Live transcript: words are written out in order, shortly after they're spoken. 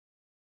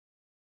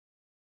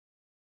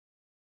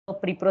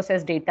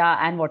pre-processed data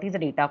and what is the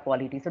data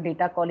quality. So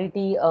data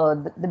quality,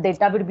 the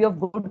data will be of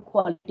good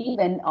quality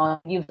when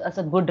it gives us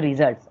a good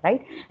results,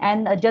 right?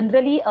 And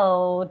generally,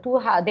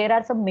 there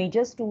are some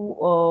measures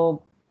to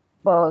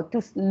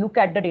look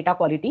at the data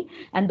quality,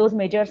 and those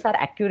measures are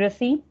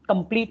accuracy,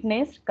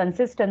 completeness,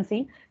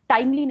 consistency,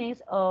 timeliness,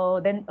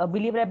 then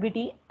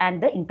believability,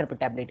 and the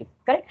interpretability.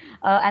 Correct.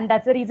 And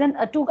that's the reason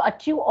to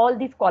achieve all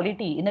this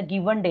quality in a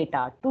given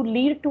data, to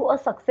lead to a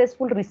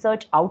successful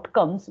research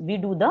outcomes, we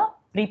do the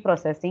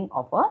pre-processing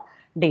of a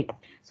data.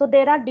 So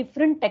there are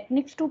different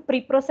techniques to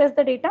pre-process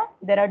the data.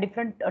 There are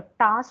different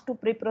tasks to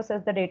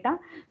pre-process the data.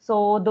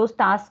 So those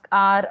tasks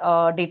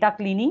are data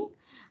cleaning,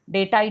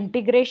 data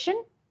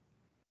integration,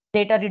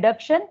 data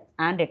reduction,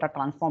 and data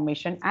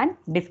transformation and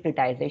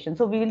discretization.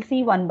 So we will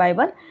see one by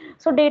one.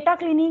 So data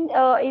cleaning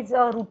is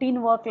a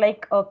routine work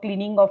like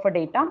cleaning of a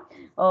data.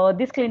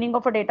 This cleaning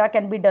of a data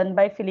can be done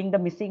by filling the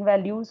missing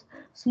values,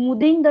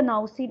 smoothing the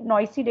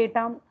noisy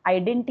data,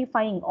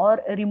 identifying or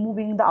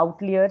removing the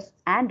outliers,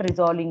 and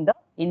resolving the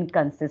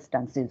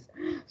inconsistencies.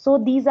 So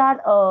these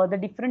are the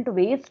different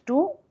ways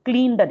to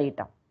clean the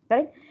data.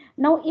 Correct.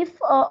 Now, if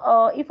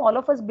all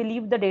of us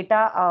believe the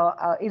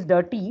data is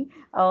dirty,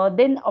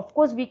 then of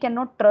course we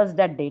cannot trust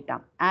that data,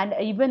 and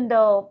even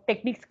the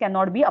techniques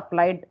cannot be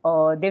applied.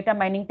 Data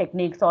mining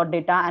techniques or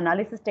data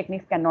analysis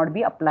techniques cannot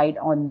be applied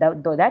on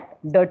that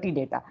dirty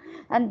data,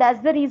 and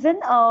that's the reason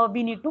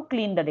we need to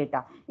clean the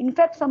data. In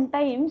fact,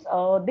 sometimes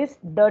this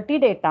dirty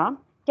data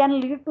can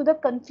lead to the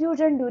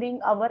confusion during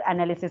our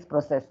analysis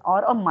process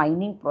or a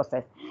mining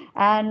process,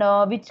 and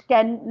which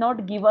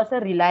cannot give us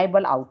a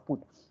reliable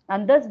output,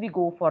 and thus we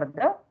go for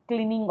the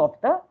cleaning of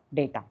the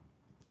data.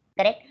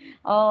 Correct.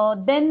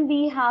 Then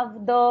we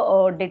have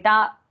the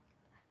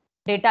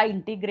data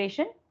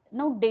integration.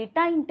 Now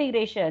data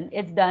integration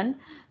is done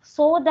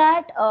so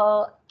that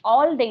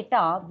all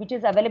data which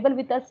is available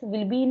with us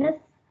will be in a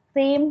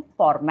same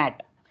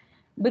format,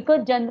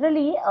 because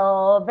generally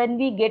when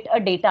we get a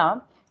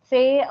data,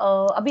 say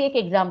अभी एक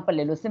example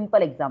ले लो,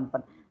 simple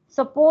example.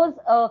 Suppose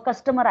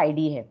customer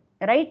ID है,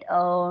 right?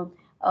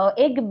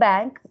 एक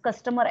bank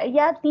customer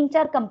या तीन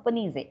चार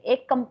companies है,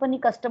 एक कंपनी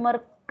कस्टमर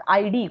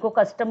आईडी को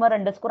कस्टमर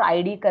अंडरस्कोर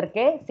आईडी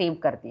करके सेव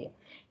करती है,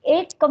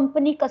 एक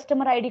कंपनी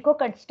कस्टमर आईडी को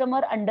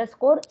कस्टमर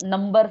अंडरस्कोर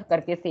नंबर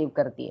करके सेव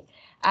करती है,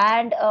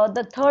 and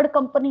the third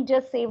company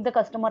just save the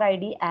customer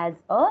ID as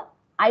a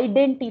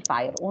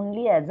identifier,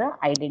 only as a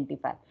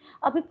identifier.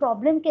 अभी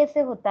प्रॉब्लम कैसे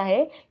होता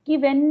है कि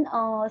when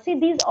see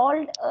these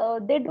all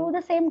they do the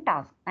same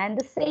task and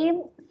the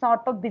same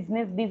sort of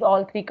business these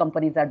all three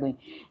companies are doing,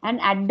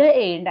 and at the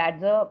end,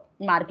 as a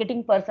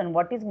marketing person,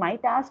 what is my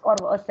task, or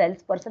a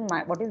salesperson,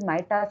 what is my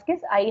task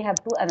is I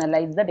have to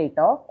analyze the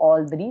data of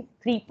all these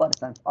three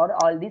persons or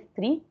all these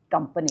three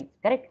companies.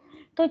 Correct.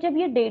 तो जब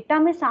ये data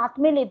मैं साथ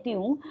में लेती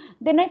हूँ,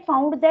 then I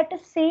found that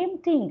same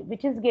thing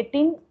which is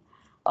getting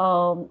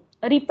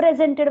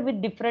represented with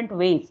different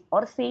ways,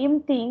 or same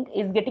thing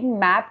is getting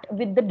mapped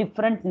with the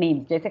different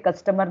names. जैसे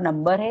customer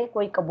number है,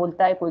 कोई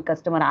बोलता है, कोई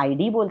कस्टमर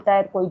आईडी बोलता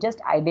है, कोई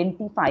जस्ट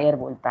आइडेंटिफायर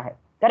बोलता है.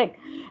 Correct.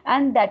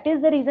 And that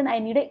is the reason I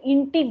need an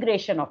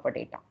integration of a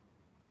data.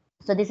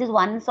 So this is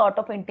one sort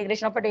of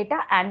integration of a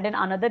data, and then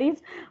another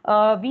is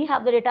we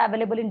have the data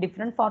available in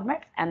different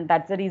formats, and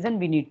that's the reason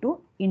we need to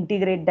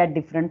integrate that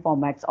different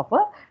formats of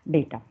a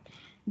data.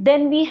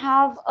 Then we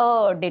have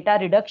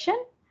data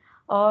reduction.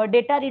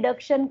 Data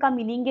reduction का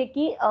meaning है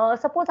कि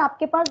suppose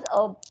आपके पास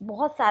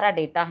बहुत सारा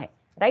data है,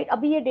 right?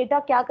 अभी ये data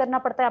क्या करना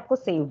पड़ता है, आपको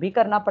सेव भी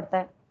करना पड़ता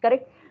है.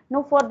 Correct.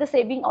 No, for the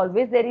saving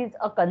always there is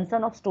a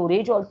concern of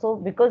storage also,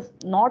 because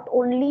not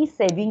only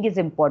saving is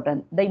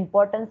important, the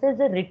importance is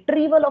the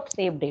retrieval of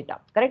saved data.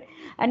 Correct.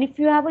 And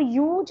if you have a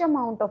huge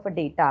amount of a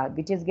data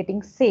which is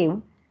getting saved,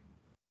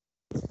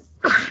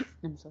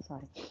 I'm so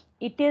sorry,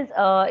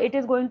 it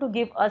is going to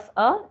give us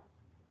a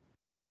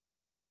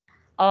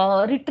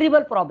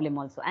retrieval problem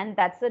also, and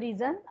that's the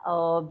reason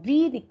we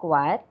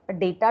require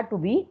data to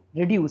be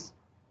reduced.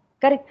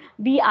 Correct.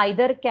 We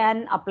either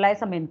can apply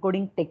some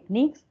encoding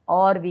techniques,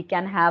 or we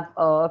can have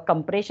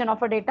compression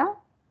of a data.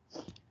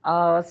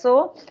 So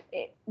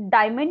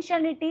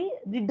dimensionality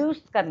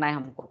reduce करना है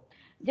हमको.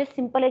 Just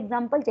simple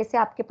example, जैसे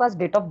आपके पास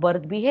date of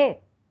birth भी है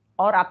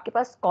और आपके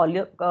पास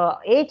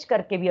as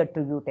करके भी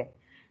एट्रीब्यूट है.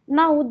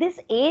 नाउ दिस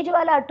एज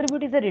वाला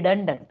attribute is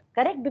redundant.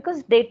 Correct.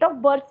 Because date of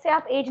birth से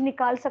आप एज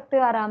निकाल सकते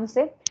हो आराम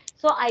से.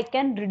 सो I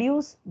can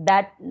reduce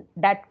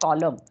that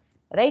column.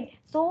 Right.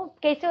 सो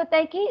कैसे होता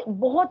है कि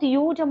बहुत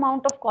ह्यूज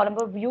अमाउंट ऑफ कॉलम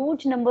और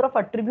ह्यूज नंबर ऑफ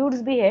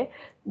एट्रीब्यूट्स भी है,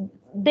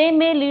 दे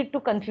may lead to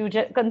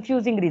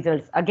confusing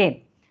results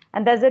again,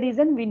 and that's the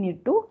reason we need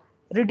to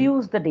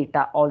reduce the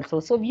data also.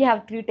 So we have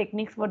three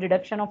techniques for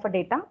reduction of a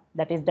data,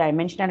 that is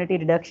dimensionality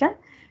reduction,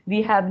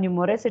 we have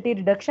numericity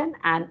reduction,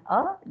 and a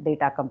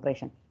data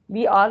compression.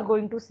 We are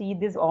going to see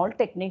these all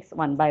techniques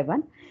one by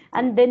one,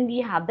 and then we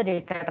have the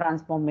data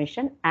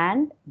transformation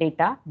and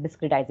data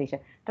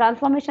discretization.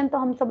 Transformation तो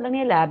हम सब लोग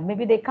ने lab में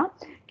भी देखा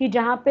कि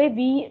जहाँ पे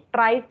we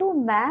try to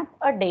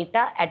map a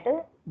data at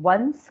a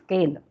one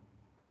scale.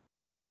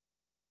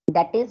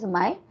 That is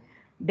my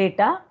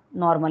data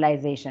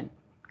normalization.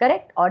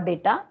 Correct. Or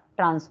data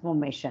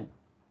transformation,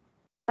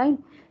 right?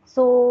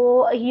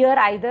 So here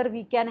either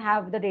we can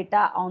have the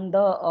data on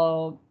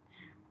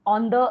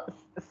the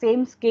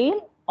same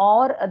scale,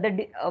 or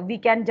we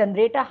can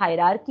generate a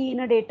hierarchy in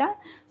a data.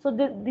 So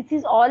this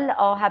is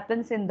all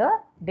happens in the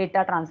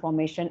data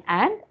transformation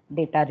and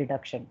data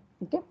reduction.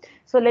 Okay,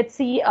 so let's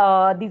see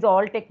these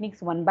all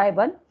techniques one by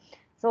one.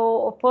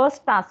 So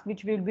first task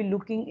which we will be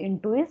looking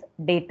into is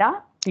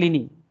data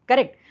cleaning.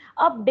 Correct.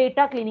 अब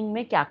data cleaning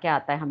में क्या क्या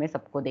आता है हमें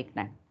सबको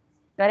देखना है.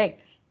 Correct.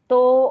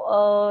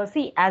 So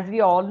see, as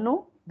we all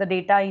know, the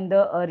data in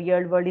the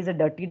real world is a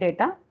dirty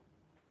data.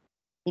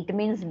 It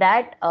means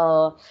that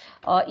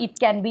it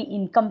can be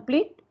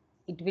incomplete,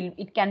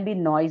 it can be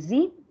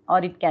noisy,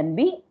 or it can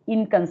be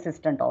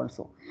inconsistent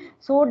also.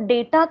 So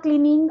data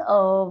cleaning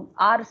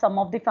are some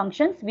of the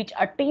functions which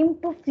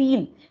attempt to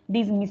fill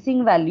these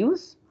missing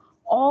values,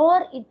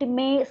 or it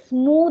may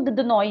smooth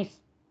the noise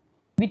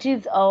which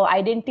is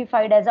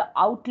identified as an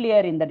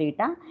outlier in the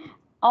data,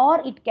 or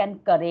it can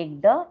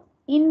correct the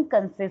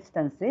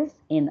inconsistencies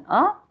in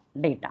a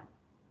data.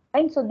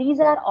 Right? So these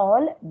are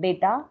all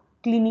data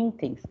cleaning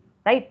things,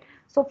 right?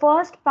 So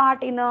first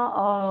part in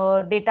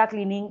a data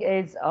cleaning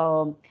is,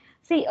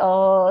 see,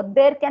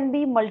 there can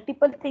be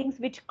multiple things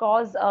which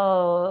cause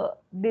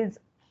this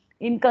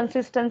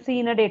inconsistency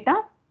in a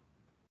data,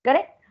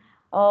 correct?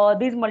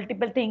 These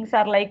multiple things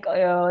are like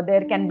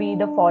there can be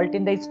the fault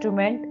in the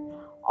instrument,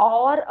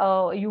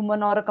 or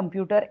human or a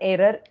computer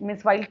error.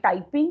 Means while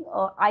typing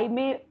I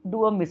may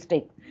do a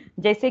mistake.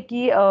 जैसे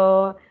कि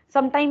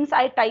sometimes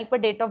I type a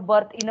date of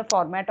birth in a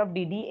format of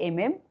DD,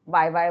 MM,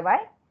 YYY.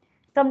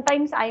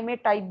 Sometimes I may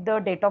type the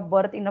date of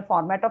birth in a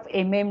format of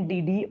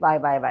DD,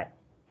 YYY.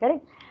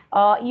 Correct?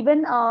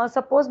 Even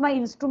suppose my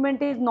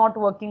instrument is not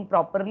working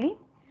properly,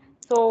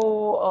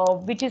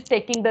 so which is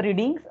taking the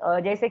readings.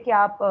 जैसे कि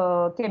आप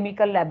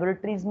chemical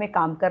laboratories में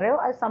काम कर रहे हो,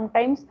 और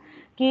sometimes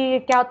कि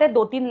क्या होता है,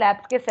 2-3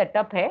 labs के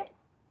setup है,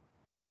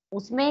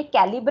 उसमें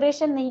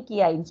कैलिब्रेशन नहीं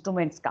किया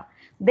इंस्ट्रूमेंट्स का,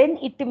 देन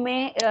इट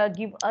में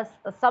गिव अस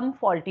सम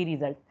फॉल्टी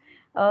रिजल्ट.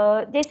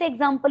 जैसे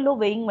एग्जांपल लो,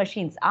 वेइंग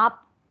मशीन्स.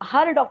 आप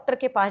हर डॉक्टर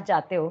के पास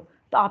जाते हो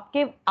तो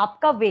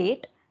आपका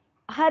वेट,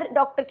 हर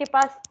डॉक्टर के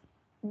पास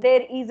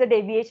there is a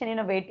deviation in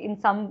a wait in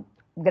some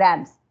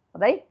grams,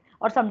 right?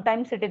 और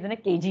sometimes it is in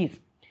kgs.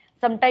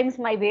 Sometimes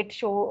my weight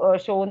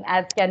shown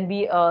as can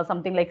be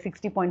something like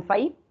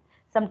 60.5.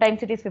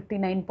 Sometimes it is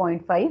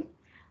 59.5.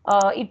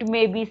 It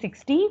may be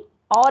 60,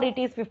 or it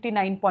is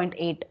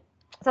 59.8,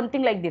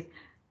 something like this,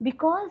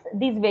 because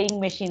these weighing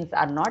machines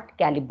are not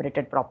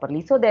calibrated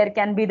properly. So there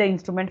can be the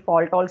instrument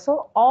fault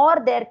also,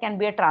 or there can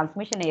be a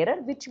transmission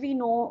error, which we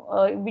know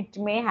which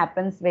may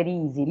happens very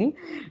easily.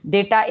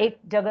 Data एक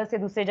जगह से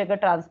दूसरे जगह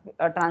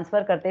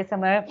transfer करते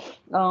समय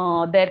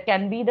there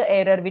can be the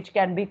error which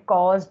can be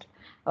caused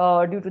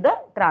due to the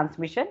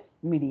transmission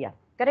media.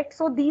 Correct?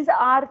 So these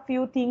are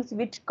few things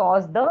which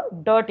cause the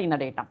dirt in a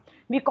data.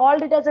 We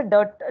called it as a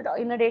dirt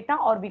in a data,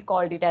 or we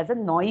called it as a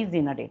noise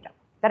in a data.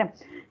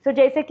 Correct? So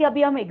जैसे कि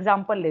अभी हम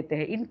example लेते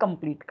हैं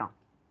incomplete का.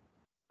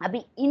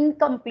 अभी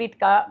incomplete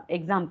का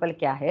example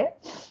क्या है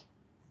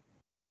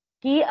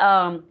कि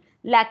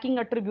lacking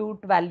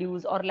attribute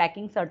values or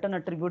lacking certain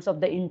attributes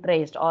of the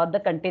interest, or the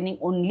containing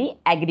only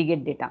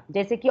aggregate data.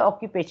 जैसे कि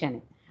occupation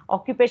है,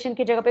 occupation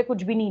की जगह पे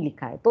कुछ भी नहीं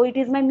लिखा है, तो it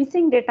is my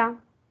missing data,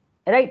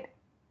 right?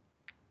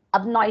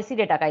 अब नॉइसी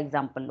डेटा का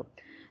एग्जांपल लो.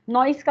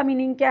 नॉइस का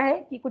मीनिंग क्या है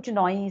कि कुछ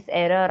नॉइस,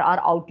 एरर और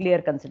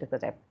आउटलियर कंसिडर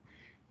करता है.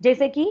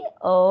 जैसे कि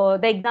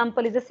the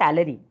example is a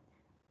salary.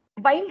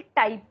 While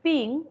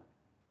typing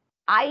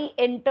I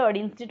entered,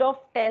 instead of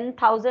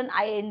 10,000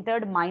 I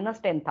entered minus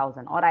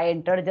 10,000, or I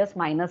entered just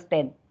minus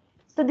 10.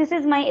 So this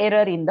is my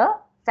error in the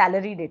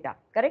salary data,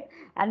 correct?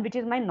 And which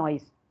is my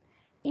noise.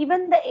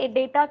 Even the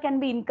data can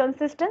be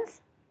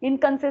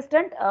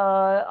inconsistent,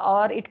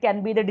 or it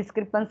can be the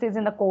discrepancies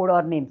in the code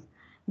or names.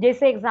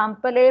 जैसे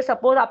example है,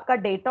 suppose आपका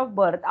date of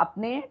birth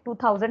आपने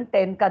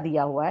 2010 का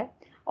दिया हुआ है,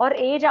 और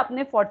as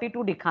आपने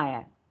 42 दिखाया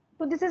है,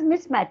 तो this is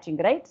mismatching,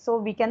 right? So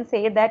we can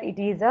say that it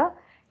is a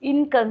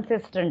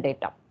inconsistent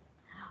data.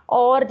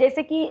 और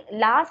जैसे कि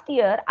last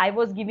year I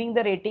was giving the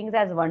ratings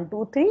as 1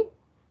 2 3,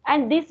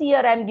 and this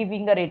year I am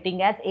giving a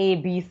rating as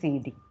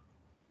ABCD.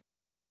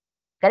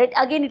 Correct?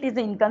 Again, it is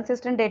the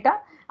inconsistent data.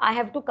 I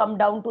have to come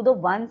down to the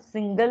one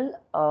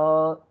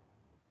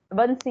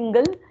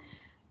single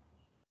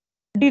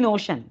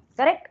denotion,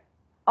 correct?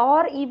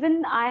 Or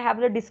even I have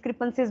the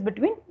discrepancies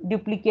between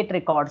duplicate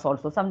records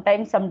also.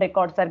 Sometimes some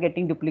records are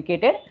getting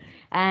duplicated,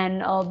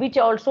 and which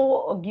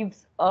also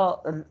gives a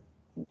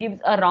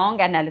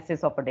wrong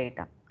analysis of a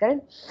data,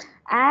 correct?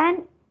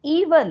 And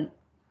even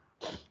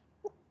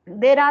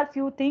there are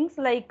few things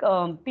like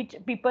which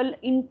people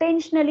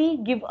intentionally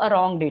give a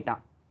wrong data,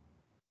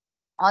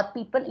 or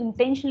people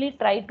intentionally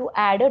try to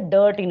add a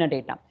dirt in a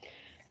data.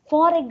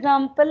 For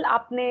example,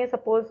 आपने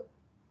suppose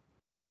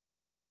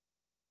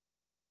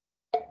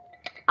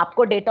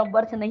आपको date of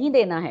birth नहीं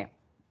देना है,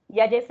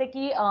 या जैसे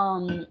कि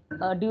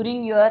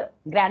during your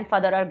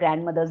grandfather और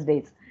grandmother's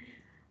days,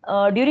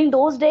 during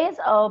those days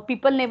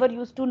people never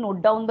use to note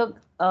down the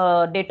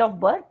date of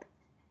birth,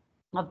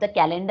 of the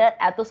calendar.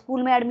 तो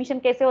स्कूल में एडमिशन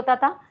कैसे होता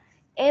था?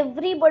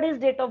 Everybody's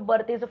date of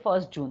birth is the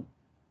 1st June,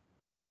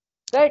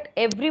 right?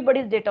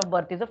 Everybody's date of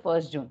birth is the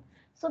 1st June.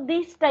 So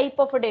this type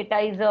of a data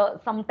is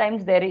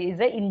sometimes there is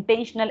a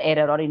intentional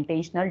error or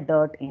intentional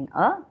dirt in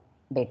a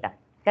data,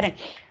 correct?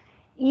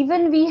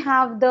 Even we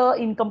have the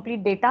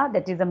incomplete data,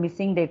 that is the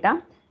missing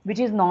data, which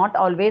is not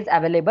always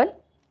available.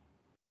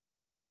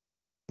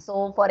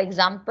 So for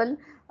example,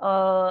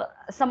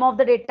 some of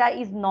the data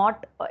is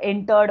not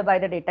entered by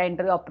the data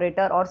entry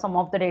operator, or some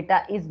of the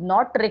data is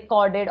not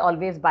recorded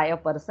always by a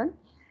person.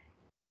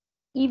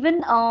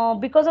 Even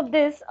because of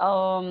this,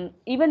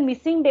 even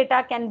missing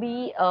data can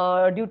be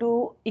due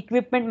to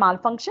equipment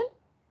malfunction,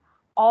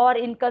 or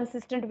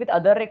inconsistent with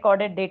other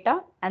recorded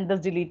data and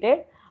thus deleted,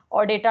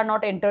 or data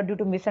not entered due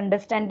to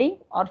misunderstanding,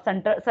 or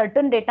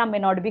certain data may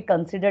not be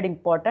considered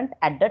important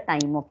at the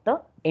time of the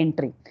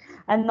entry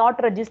and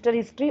not register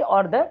history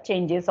or the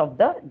changes of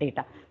the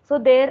data. So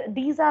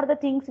these are the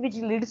things which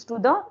leads to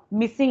the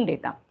missing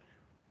data.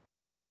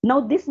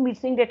 Now this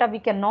missing data we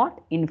cannot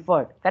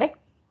infer, correct?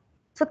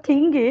 So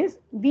thing is,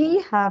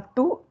 we have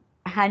to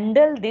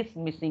handle this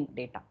missing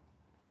data.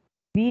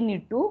 We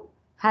need to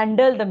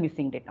handle the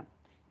missing data,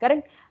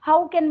 correct?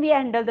 How can we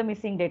handle the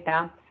missing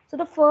data? So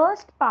the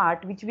first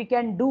part which we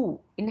can do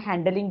in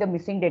handling the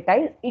missing data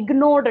is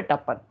ignore the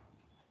tuple.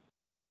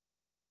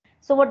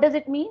 So what does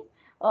it mean?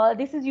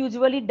 This is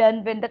usually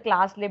done when the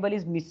class label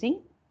is missing.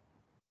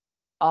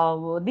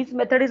 This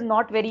method is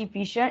not very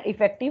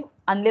effective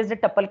unless the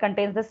tuple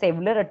contains the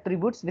several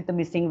attributes with the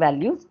missing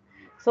values.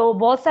 So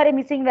बहुत सारे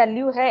missing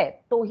value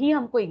है तो ही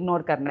हमको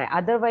ignore करना है.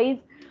 Otherwise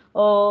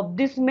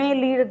this may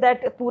lead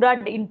that पूरा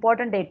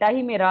important data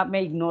ही मेरा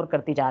मैं ignore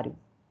करती जा रही हूँ.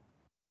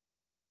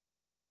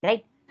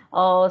 Right?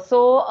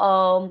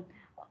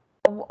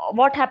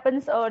 What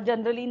happens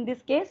generally in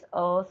this case?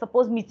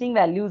 Suppose missing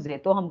values है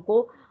तो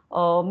हमको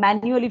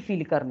manually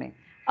fill करने.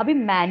 अभी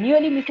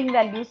manually missing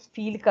values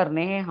fill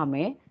करने हैं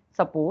हमें,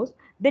 suppose,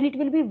 then it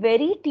will be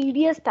very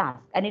tedious task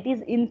and it is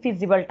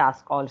infeasible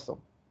task also,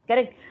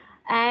 correct?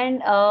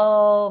 And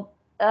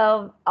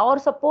or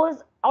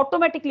suppose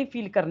automatically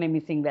fill करने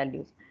missing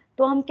values,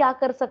 तो हम क्या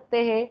कर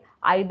सकते हैं?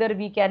 Either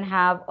we can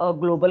have a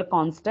global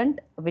constant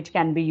which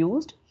can be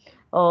used,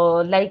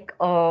 like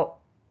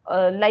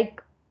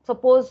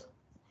suppose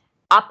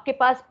आपके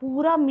पास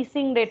पूरा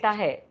missing data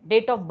है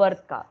डेट ऑफ बर्थ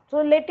का,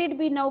 so let it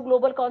be now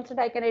global constant.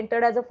 I can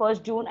enter as a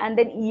 1st June and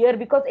then year,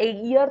 because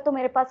year तो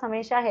मेरे पास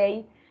हमेशा है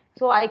ही,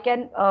 सो I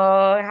can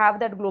have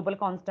that global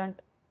constant.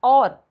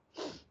 और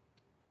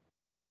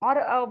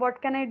what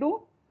can I do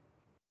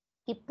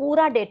कि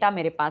पूरा data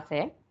मेरे पास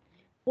है,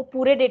 वो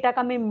पूरे डेटा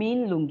का मैं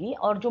मीन लूंगी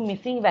और जो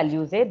मिसिंग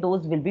वैल्यूज है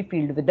those will be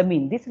field with the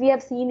mean. This we have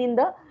seen in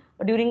the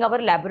during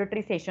our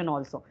laboratory session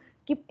also,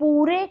 कि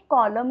पूरे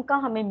कॉलम का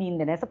हमें मीन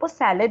देना है. सपोज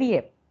सैलरी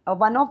है,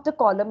 one of the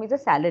column is a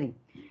salary,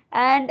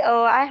 and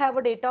I have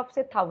a data of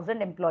say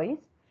 1000 employees,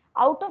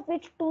 out of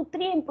which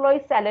 2-3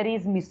 employees salary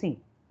is missing.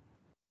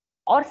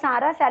 और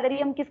सारा salary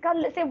हम किसका,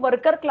 से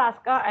वर्कर क्लास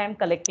का I am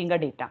collecting a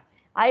data.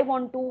 I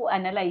want to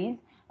analyse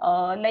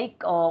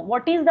like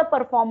what is the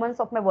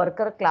performance of my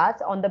worker class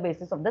on the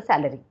basis of the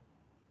salary.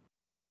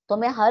 तो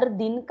मैं हर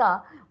दिन का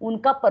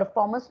उनका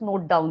परफॉर्मेंस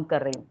नोट डाउन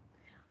कर रही हूँ,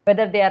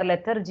 whether they are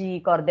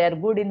lethargic or they are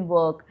good in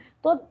work.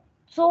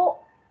 So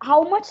how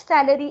much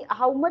salary,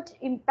 how much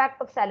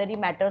impact of salary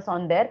matters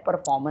on their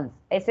performance,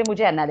 ऐसे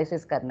मुझे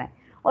एनालिसिस करना है.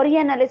 और ये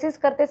एनालिसिस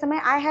करते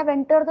समय I have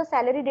entered the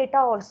salary data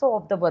also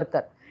of the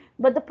worker,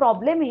 but the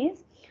problem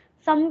is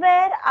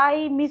somewhere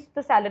I miss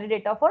the salary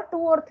data for 2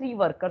 or 3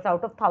 workers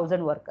out of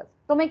 1000 workers.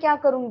 तो मैं क्या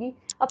करूंगी?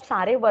 अब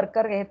सारे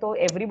वर्कर है तो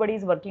everybody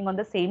is working on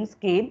the same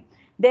scale.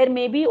 There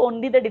may be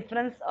only the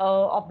difference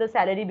of the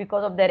salary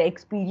because of their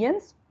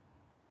experience,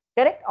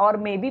 correct? Or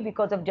maybe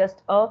because of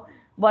just a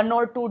 1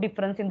 or 2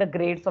 difference in the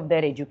grades of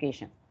their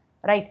education,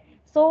 right?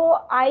 So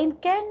I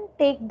can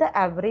take the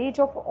average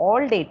of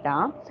all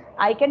data,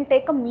 I can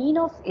take a mean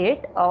of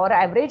it or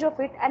average of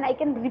it, and I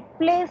can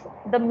replace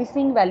the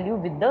missing value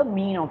with the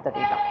mean of the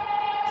data.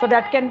 So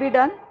that can be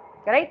done,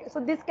 right? So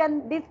this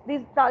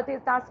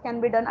task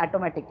can be done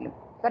automatically,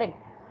 correct?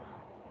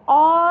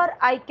 Or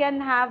I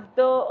can have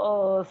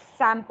the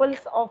samples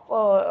of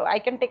I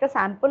can take a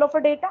sample of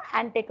a data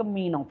and take a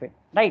mean of it,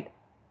 right?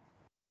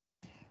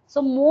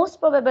 So most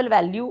probable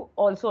value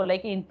also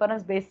like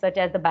inference based such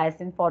as the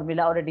Bayesian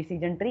formula or a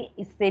decision tree,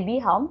 इससे भी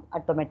हम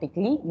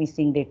automatically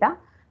missing data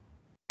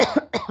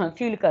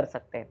fill कर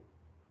सकते हैं,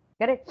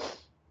 correct?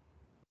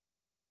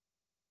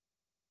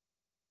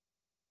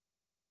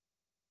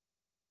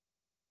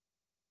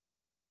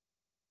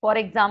 For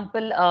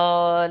example,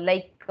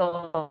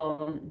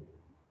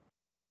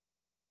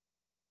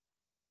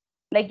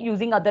 like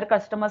using other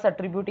customers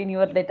attribute in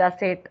your data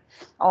set,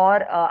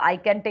 or I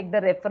can take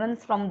the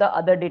reference from the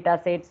other data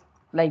sets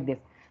like this.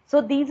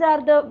 So these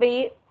are the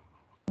way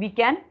we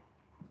can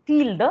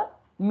fill the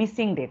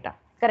missing data,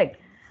 correct?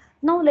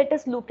 Now let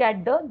us look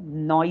at the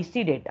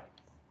noisy data.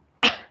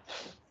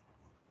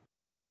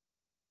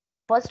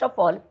 First of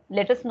all,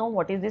 let us know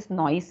what is this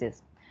noise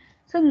is.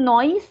 So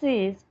noise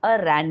is a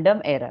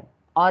random error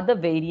or the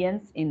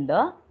variance in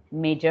the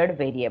measured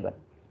variable.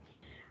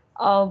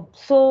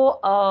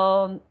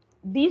 So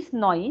this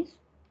noise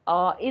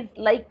is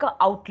like a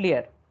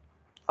outlier,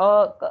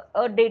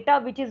 a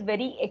data which is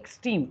very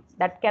extreme,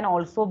 that can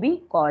also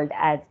be called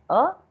as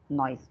a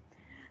noise.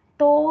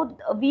 So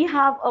we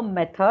have a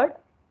method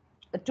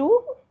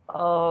to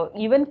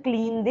even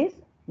clean this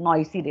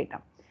noisy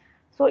data.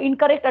 So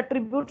incorrect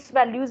attributes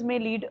values may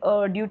lead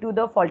due to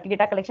the faulty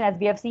data collection, as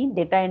we have seen,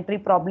 data entry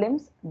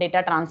problems,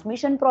 data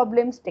transmission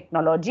problems,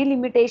 technology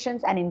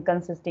limitations, and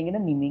inconsistent in the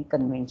naming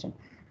convention,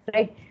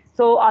 right?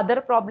 So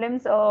other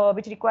problems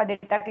which require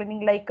data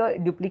cleaning, like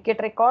duplicate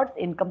records,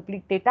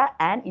 incomplete data,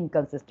 and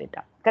inconsistent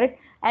data, correct?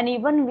 And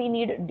even we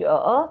need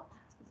a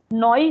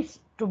noise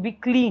to be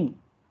clean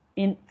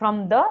in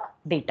from the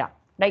data,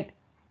 right?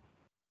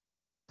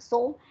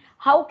 So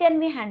how can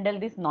we handle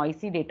this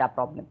noisy data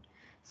problem?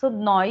 So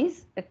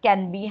noise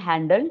can be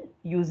handled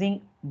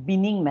using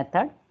binning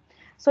method.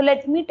 So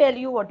let me tell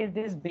you what is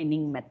this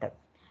binning method.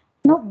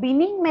 Now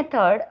binning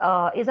method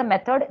is a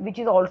method which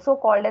is also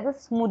called as a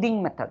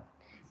smoothing method,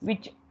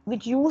 which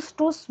used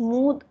to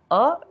smooth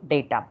a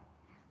data.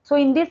 So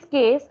in this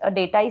case, a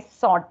data is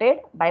sorted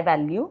by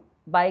value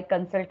by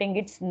consulting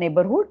its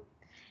neighborhood,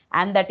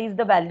 and that is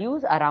the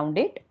values around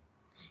it,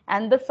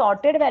 and the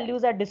sorted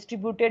values are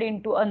distributed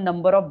into a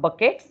number of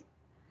buckets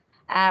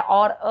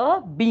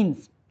or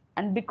beans.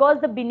 And because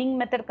the binning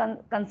method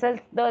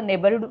consults the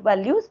neighborhood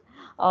values,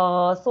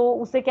 so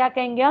उसे क्या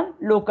कहेंगे हम,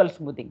 local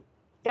smoothing,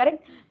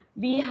 correct?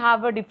 We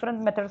have a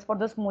different methods for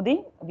the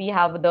smoothing. We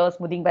have the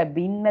smoothing by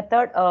bean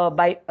method,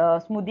 by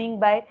smoothing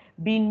by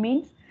bean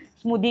means,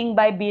 smoothing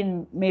by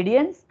bean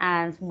medians,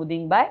 and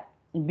smoothing by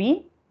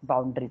bean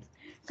boundaries.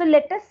 So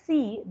let us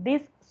see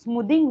this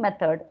smoothing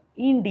method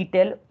in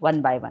detail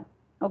one by one.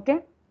 Okay.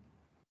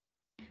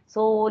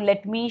 So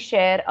let me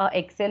share a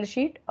Excel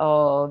sheet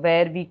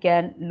where we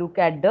can look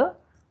at the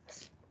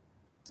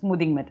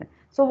smoothing method.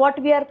 So what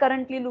we are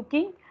currently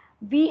looking?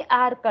 We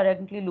are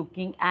currently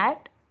looking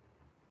at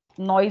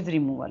noise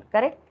removal,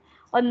 correct?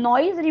 A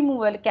noise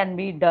removal can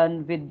be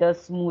done with the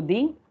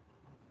smoothing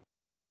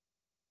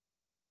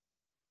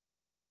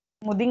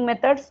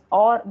methods,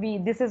 or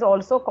this is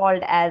also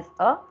called as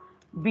a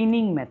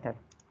binning method,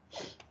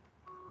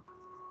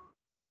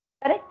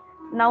 correct?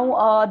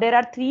 Now there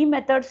are three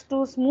methods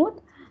to smooth.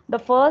 The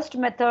first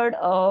method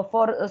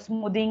for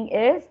smoothing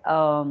is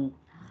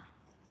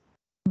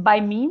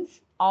by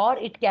means, or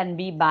it can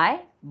be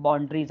by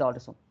boundaries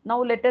also.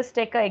 Now let us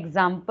take an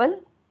example.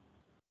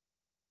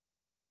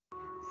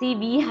 See,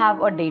 we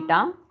have a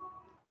data.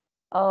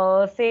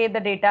 Say the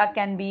data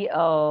can be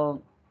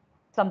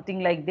something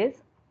like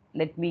this.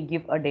 Let me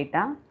give a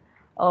data.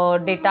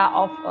 Data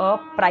of a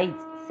price.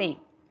 Say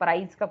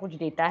price का कुछ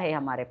data है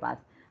हमारे पास.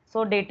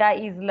 So data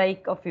is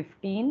like a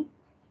 15.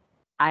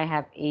 I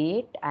have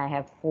 8. I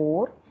have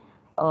 4.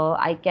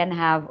 I can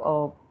have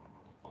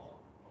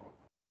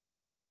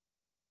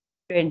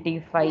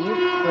 25,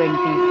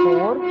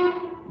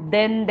 24.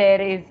 Then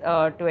there is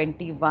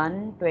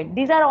 21, 20.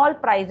 These are all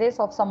prices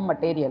of some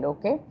material,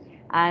 okay?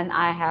 And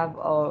I have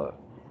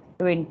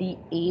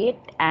 28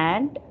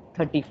 and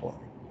 34.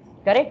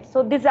 Correct?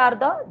 So these are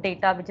the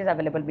data which is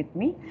available with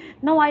me.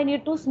 Now I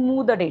need to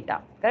smooth the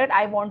data. Correct?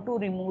 I want to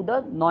remove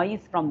the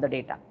noise from the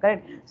data.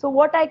 Correct? So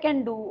what I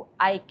can do,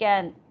 I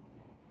can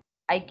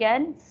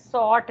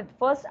sort.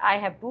 First I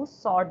have to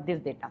sort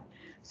this data.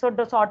 So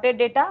the sorted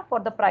data for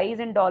the price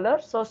in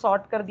dollars. So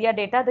sort कर दिया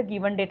data, the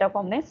given data को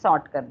हमने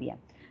sort कर दिया.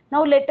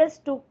 Now let us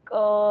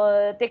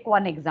take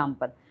one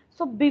example.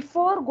 So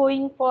before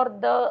going for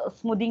the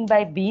smoothing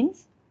by bean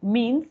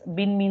means,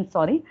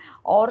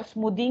 or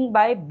smoothing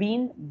by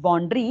bean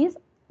boundaries,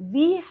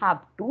 we have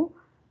to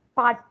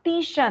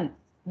partition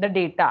the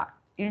data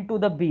into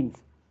the beans,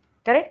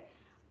 correct?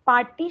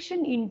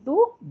 Partition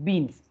into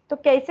beans. तो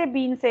कैसे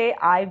beans है?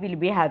 I will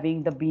be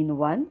having the bean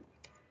 1,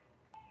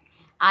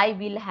 I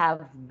will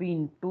have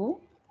bean 2,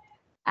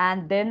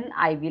 and then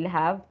I will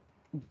have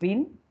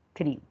bean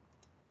 3,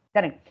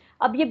 correct?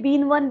 अब ये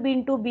been 1,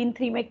 been 2, been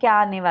 3 में क्या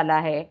आने वाला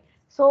है?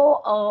 सो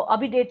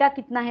अभी डेटा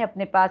कितना है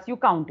अपने पास? You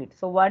count it.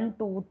 So 1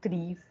 2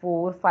 3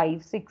 4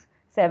 5 6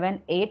 7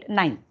 8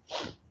 9.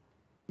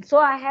 So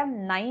I have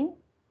 9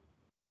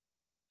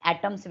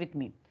 atoms with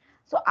me.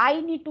 So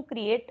I need to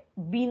create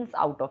beans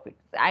out of it.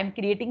 I am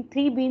creating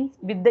 3 beans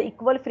with the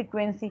equal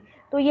frequency.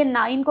 तो ये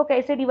 9 को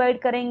कैसे डिवाइड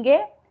करेंगे?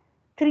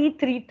 3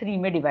 3 3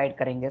 में डिवाइड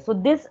करेंगे. So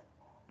this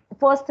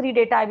first 3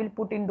 data I will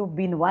put into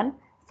bin 1,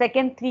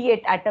 second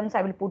 3 atoms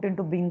I will put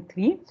into bin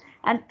 3,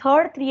 and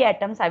third 3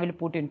 atoms I will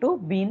put into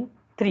bin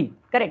 3,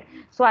 correct?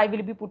 So I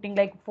will be putting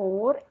like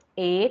 4,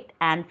 8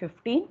 and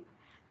 15.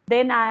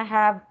 Then I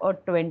have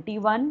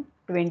 21,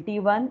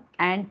 21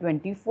 and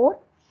 24,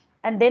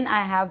 and then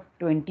I have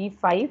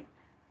 25,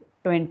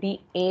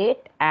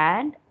 28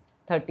 and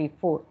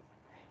 34.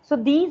 So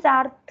these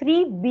are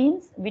 3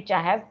 bins which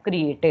I have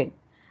created,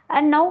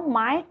 and now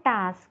my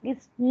task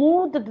is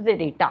smooth the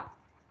data.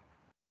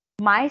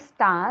 My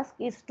task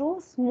is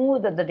to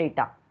smooth the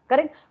data,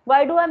 correct?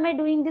 Why am I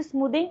doing this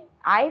smoothing?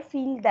 I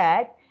feel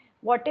that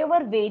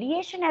whatever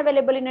variation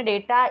available in a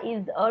data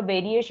is a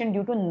variation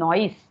due to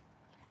noise,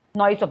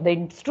 Noise of the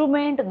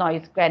instrument,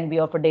 noise can be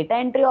of a data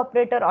entry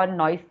operator, or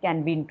noise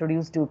can be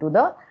introduced due to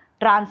the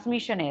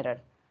transmission error,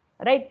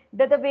 right?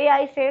 The way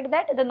I said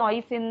that the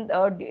noise in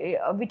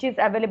which is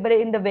available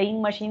in the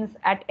weighing machines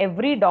at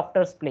every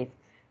doctor's place.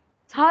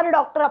 Her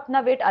doctor अपना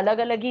wait अलग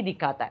अलग ही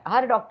दिखाता है,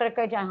 हर doctor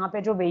का जहाँ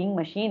पे जो weighing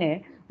machine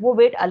है वो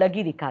वेट अलग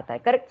ही दिखाता है,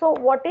 correct? So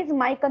what is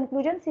my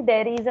conclusion? C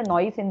there is a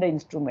noise in the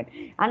instrument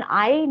and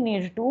I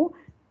need to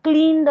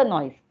clean the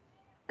noise,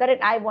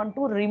 correct? I want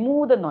to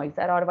remove the noise,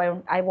 or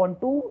I want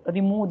to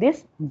remove this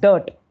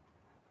dirt.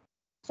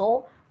 So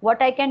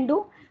what I can do,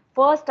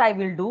 first I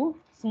will do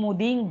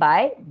smoothing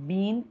by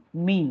bean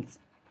means.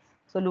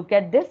 So look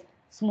at this,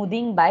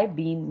 smoothing by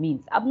bean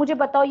means. अब मुझे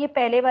बताओ ये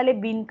पहले वाले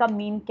bean का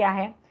mean क्या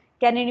है?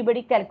 Can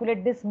anybody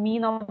calculate this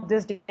mean of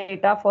this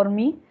data for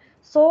me?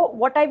 So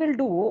what I will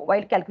do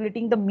while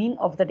calculating the mean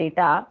of the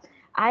data,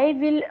 I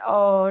will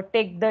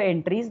take the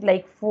entries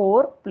like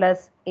 4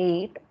 plus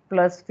 8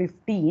 plus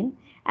 15,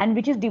 and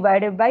which is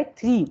divided by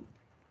 3,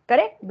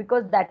 correct?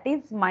 Because that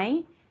is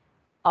my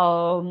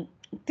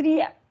 3.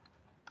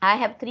 I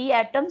have 3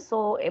 atoms,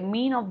 so a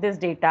mean of this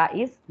data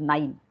is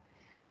 9.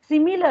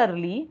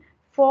 Similarly,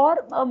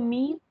 for a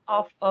mean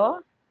of a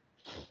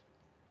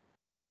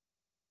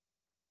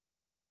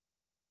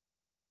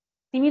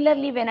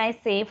similarly, when I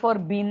say for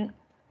bin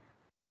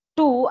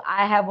 2,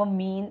 I have a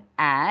mean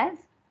as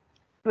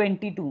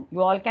 22.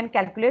 You all can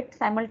calculate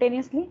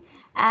simultaneously.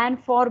 And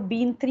for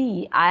bin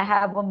 3, I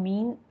have a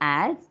mean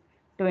as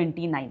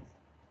 29.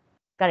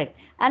 Correct.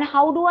 And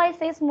how do I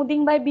say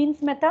smoothing by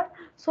beans method?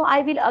 So I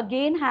will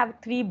again have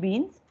 3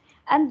 beans,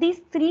 and these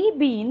 3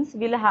 beans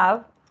will have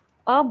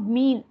a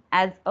mean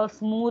as a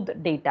smooth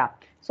data.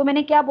 So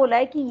मैंने क्या बोला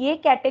है कि ये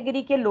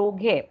category के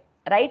लोग हैं,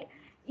 right?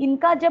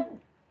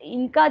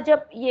 इनका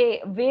जब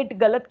ये वेट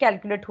गलत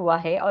कैलकुलेट हुआ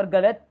है और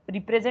गलत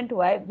रिप्रेजेंट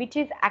हुआ है, which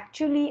is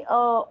actually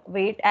a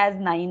wait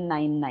as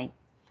 999.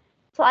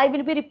 So I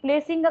will be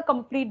replacing a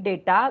complete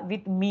data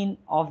with mean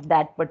of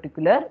that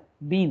particular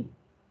bean,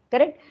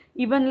 correct?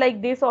 Even like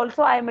this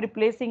also I am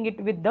replacing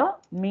it with the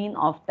mean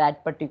of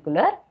that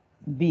particular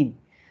bean.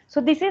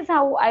 So this is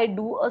how I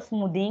do a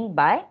smoothing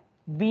by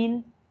bean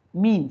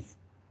means.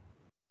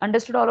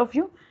 Understood all of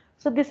you?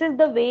 So this is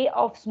the way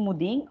of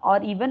smoothing, or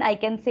even I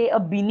can say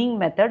a binning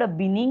method, a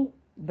binning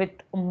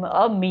with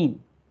a mean.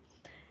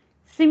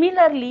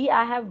 Similarly,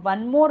 I have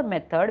one more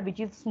method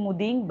which is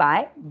smoothing by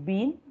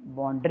bean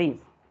boundaries.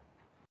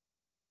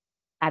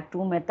 I have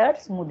 2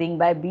 methods, smoothing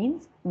by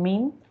beans,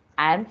 mean,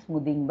 and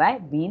smoothing by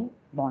bean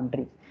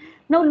boundaries.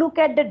 Now look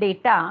at the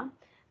data.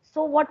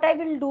 So what I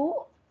will do,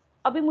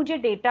 अभी मुझे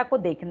data को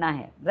देखना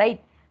है, right?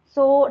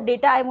 So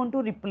data I want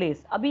to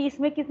replace. अभी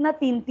इसमें कितना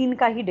 3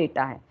 का ही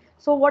data है.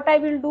 So what I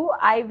will do,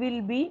 I will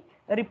be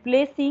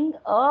replacing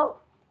a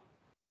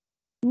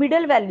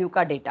middle value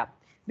का डेटा,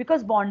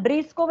 बिकॉज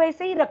बाउंड्रीज को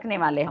वैसे ही रखने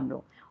वाले हम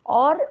लोग,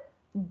 और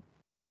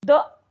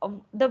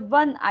the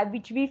one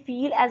which we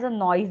feel as a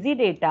noisy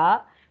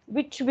data,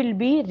 which will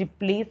be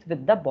replaced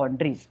with the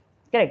boundaries,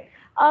 correct?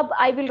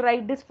 I will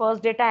write this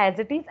first data as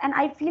it is, and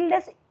I feel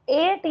this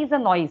 8 is a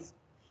noise.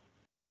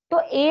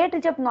 So 8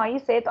 जब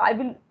noise है, तो I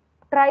will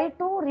try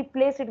to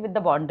replace it with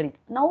the boundary.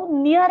 Now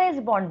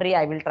nearest boundary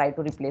I will try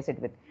to replace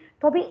it with.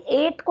 तो अभी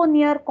 8 को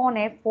near कौन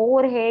है,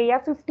 4 है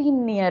या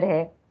 15 near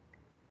है?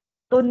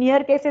 तो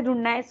नियर कैसे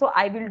ढूंढना है? सो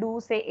आई विल डू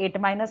से 8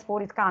 minus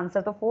 4, इसका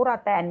आंसर तो 4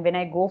 आता है, and when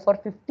I go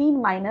for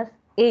 15 minus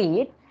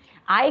 8,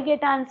 I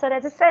get answer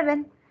as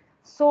 7.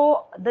 So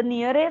the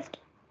nearest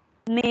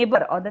neighbor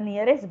or the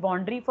nearest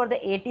boundary for the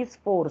 8 is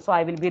 4, so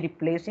I will be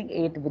replacing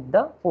 8 with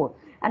the 4,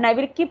 and I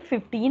will keep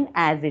 15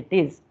 as it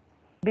is,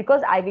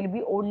 because I will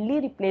be only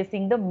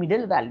replacing the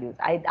middle values.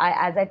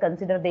 As I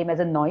consider them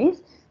as a noise,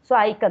 so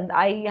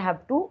I have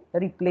to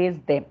replace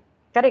them,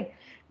 correct?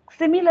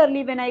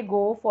 Similarly, when I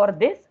go for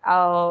this,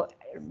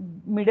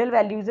 middle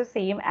value is the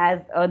same as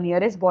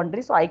nearest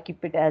boundary, so I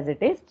keep it as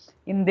it is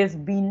in this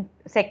bean,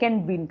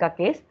 second bean ka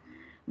case.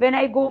 When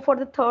I go for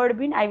the third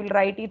bean, I will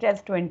write it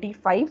as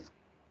 25.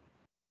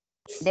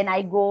 Then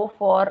I go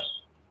for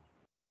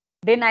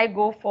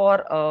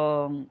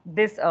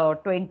this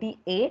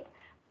 28.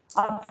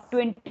 अब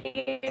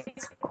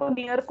 28 को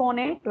near कौन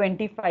है?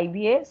 25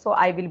 ही है, so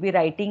I will be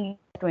writing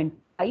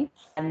 25,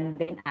 and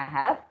then I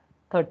have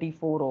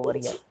 34 over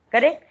here,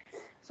 correct?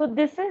 So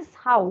this is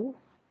how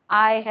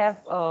I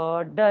have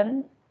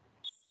done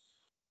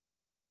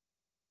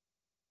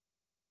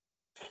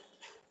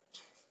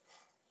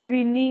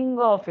screening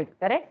of it,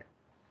 correct?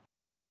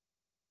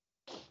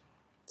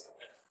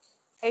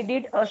 I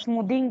did a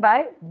smoothing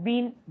by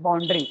bean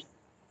boundaries.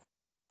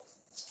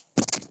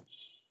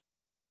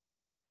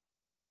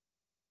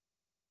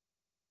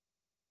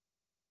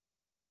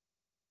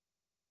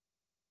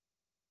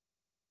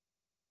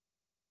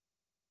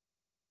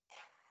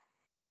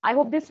 I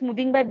hope this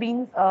smoothing by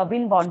bean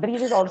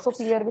boundaries is also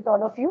clear with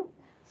all of you.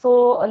 So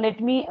let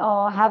me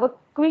have a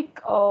quick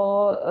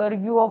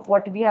review of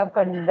what we have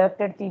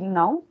conducted till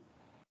now.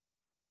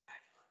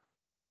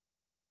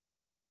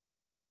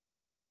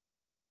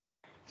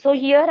 So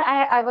here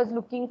I was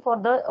looking for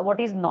the what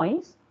is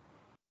noise,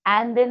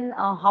 and then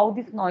how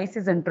this noise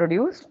is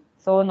introduced.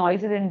 So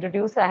noise is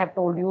introduced. I have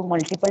told you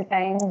multiple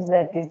times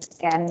that it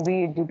can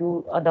be due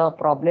to the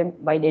problem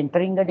while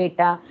entering the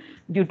data,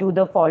 due to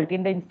the fault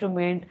in the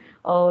instrument,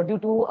 due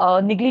to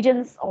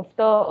negligence of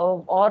the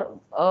or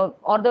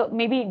the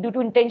maybe due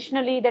to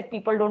intentionally that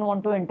people don't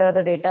want to enter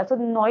the data. So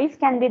noise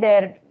can be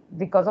there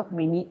because of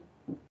many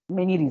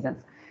reasons.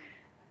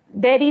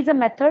 There is a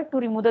method to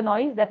remove the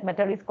noise. That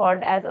method is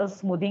called as a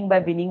smoothing by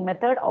binning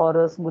method,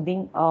 or a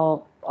smoothing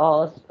or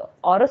a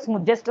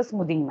just a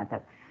smoothing method.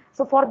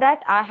 So for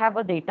that, I have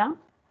a data.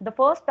 The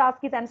first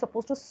task is I'm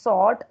supposed to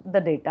sort the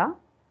data,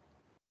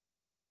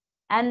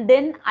 and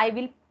then I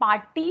will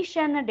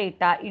partition a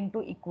data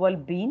into equal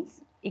beans,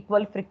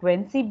 equal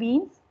frequency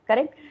beans,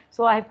 correct?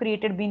 So I have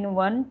created bean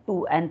 1,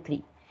 2, and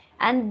 3.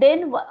 And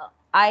then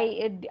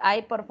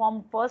I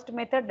perform first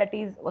method, that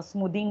is a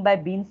smoothing by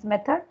beans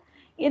method.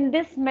 In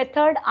this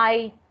method,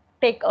 I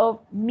take a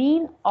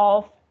mean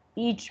of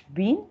each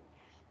bean,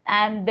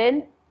 and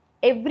then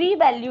every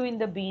value in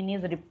the bean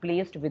is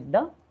replaced with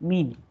the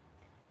mean.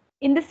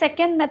 In the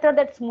second method,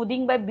 that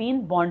smoothing by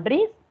bean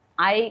boundaries,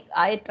 I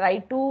try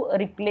to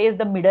replace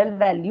the middle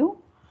value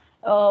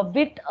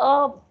with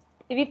a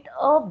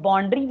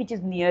boundary which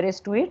is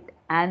nearest to it,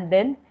 and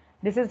then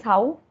this is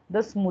how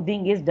the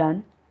smoothing is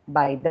done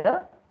by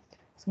the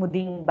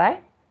smoothing by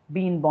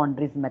bean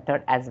boundaries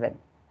method as well.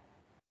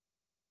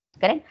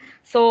 Correct.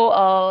 So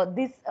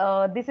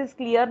this is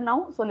clear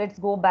now. So let's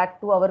go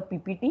back to our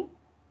PPT.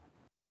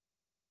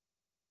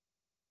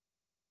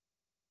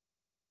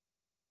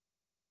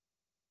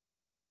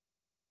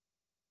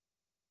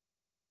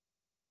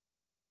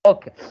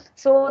 Okay,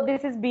 so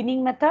this is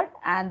binning method,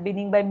 and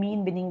binning by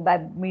mean, binning by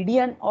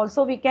median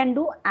also we can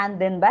do, and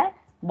then by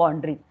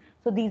boundary.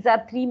 So these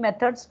are three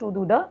methods to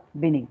do the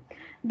binning.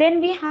 Then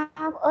we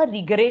have a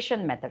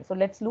regression method. So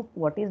let's look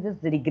what is this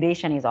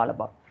regression is all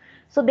about.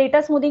 So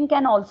data smoothing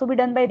can also be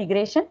done by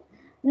regression.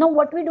 Now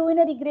what we do in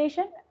a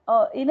regression?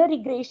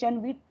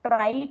 We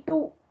try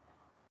to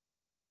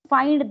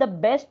find the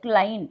best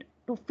line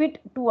to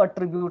fit two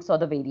attributes or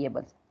the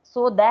variables,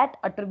 so that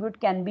attribute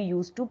can be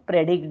used to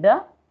predict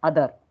the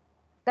other.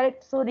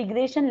 Correct. So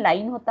regression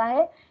line hota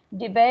hai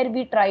where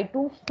we try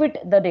to fit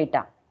the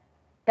data.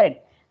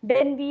 Correct.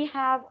 Then we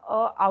have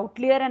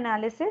outlier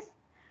analysis.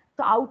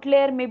 So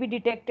outlier may be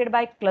detected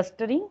by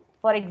clustering.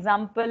 For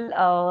example,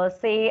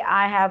 say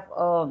I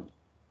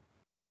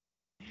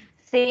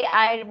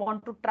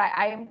want to try,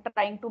 I am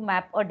trying to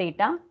map a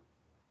data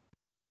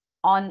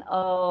on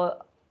a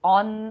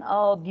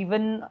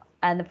given,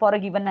 and for a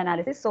given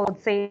analysis. So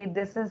say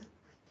this is,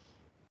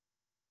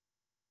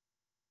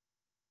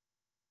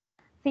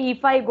 see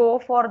if I go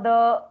for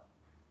the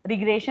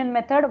regression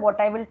method, what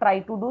I will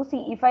try to do,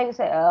 see if I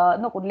say,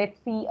 no, let's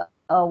see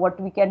what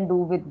we can do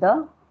with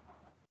the,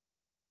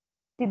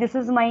 see this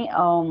is my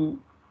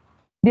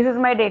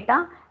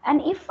data,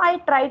 and if I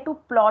try to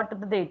plot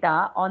the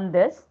data on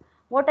this,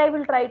 what I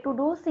will try to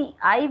do, see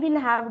I will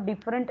have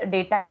different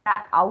data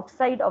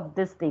outside of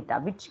this data,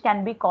 which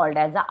can be called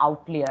as a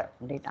outlier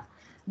data.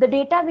 The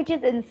data which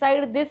is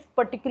inside this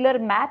particular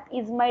map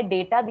is my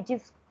data which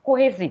is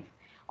cohesive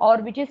or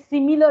which is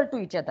similar to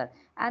each other,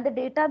 and the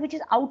data which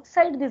is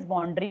outside this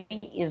boundary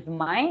is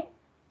my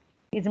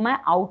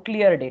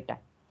outlier data.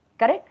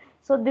 Correct.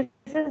 So this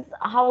is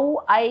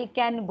how I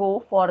can go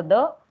for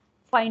the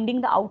finding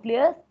the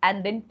outliers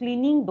and then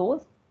cleaning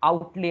those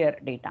outlier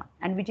data,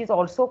 and which is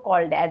also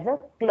called as a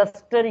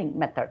clustering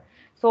method.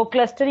 So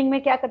clustering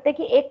में क्या करते हैं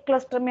कि एक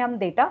cluster में हम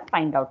data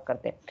find out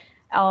करते हैं.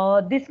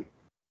 This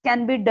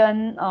can be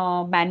done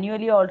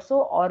manually also,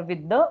 or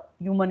with the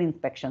human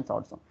inspections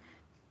also.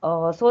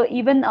 So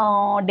even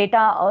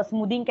data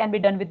smoothing can be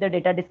done with the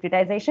data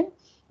discretization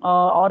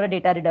or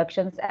data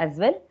reductions as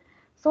well.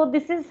 So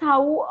this is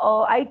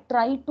how I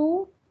try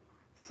to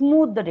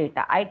smooth the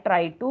data. I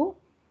try to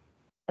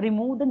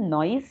remove the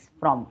noise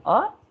from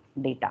a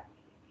data.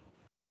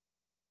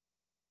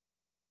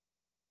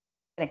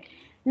 Correct.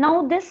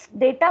 Now this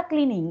data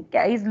cleaning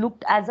is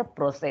looked as a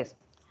process.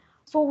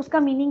 So उसका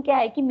meaning क्या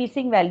है कि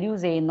missing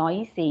values है,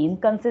 noise है,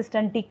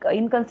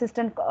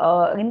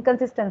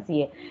 inconsistency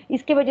है,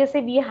 इसके वजह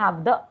से we have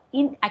the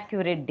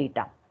inaccurate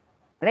data.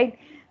 Right.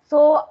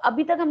 सो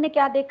अभी तक हमने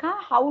क्या देखा,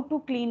 how to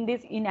clean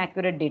this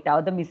inaccurate data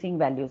और द मिसिंग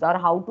वैल्यूज, और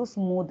how to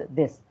smooth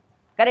this.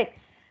 Correct.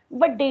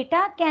 But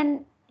data can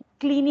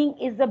cleaning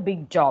is a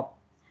big job.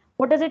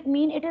 What does it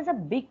mean? It is a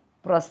big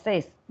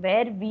process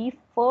where we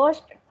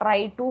first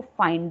try to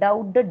find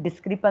out the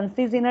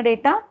discrepancies in a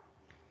data,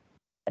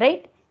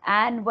 right?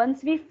 And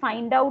once we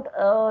find out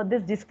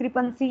this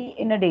discrepancy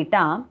in a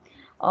data,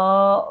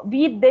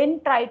 we then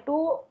try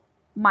to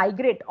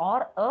migrate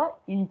or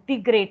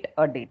integrate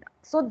a data.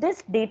 So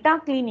this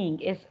data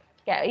cleaning is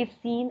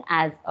seen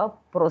as a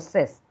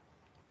process.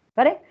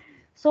 Correct.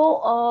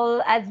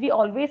 So as we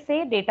always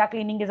say, data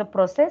cleaning is a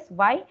process.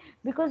 Why?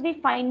 Because we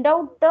find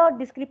out the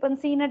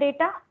discrepancy in a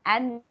data,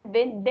 and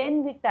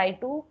then we try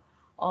to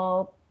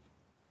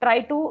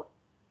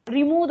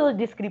remove those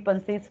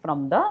discrepancies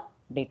from the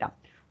data.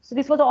 So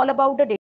this was all about the data.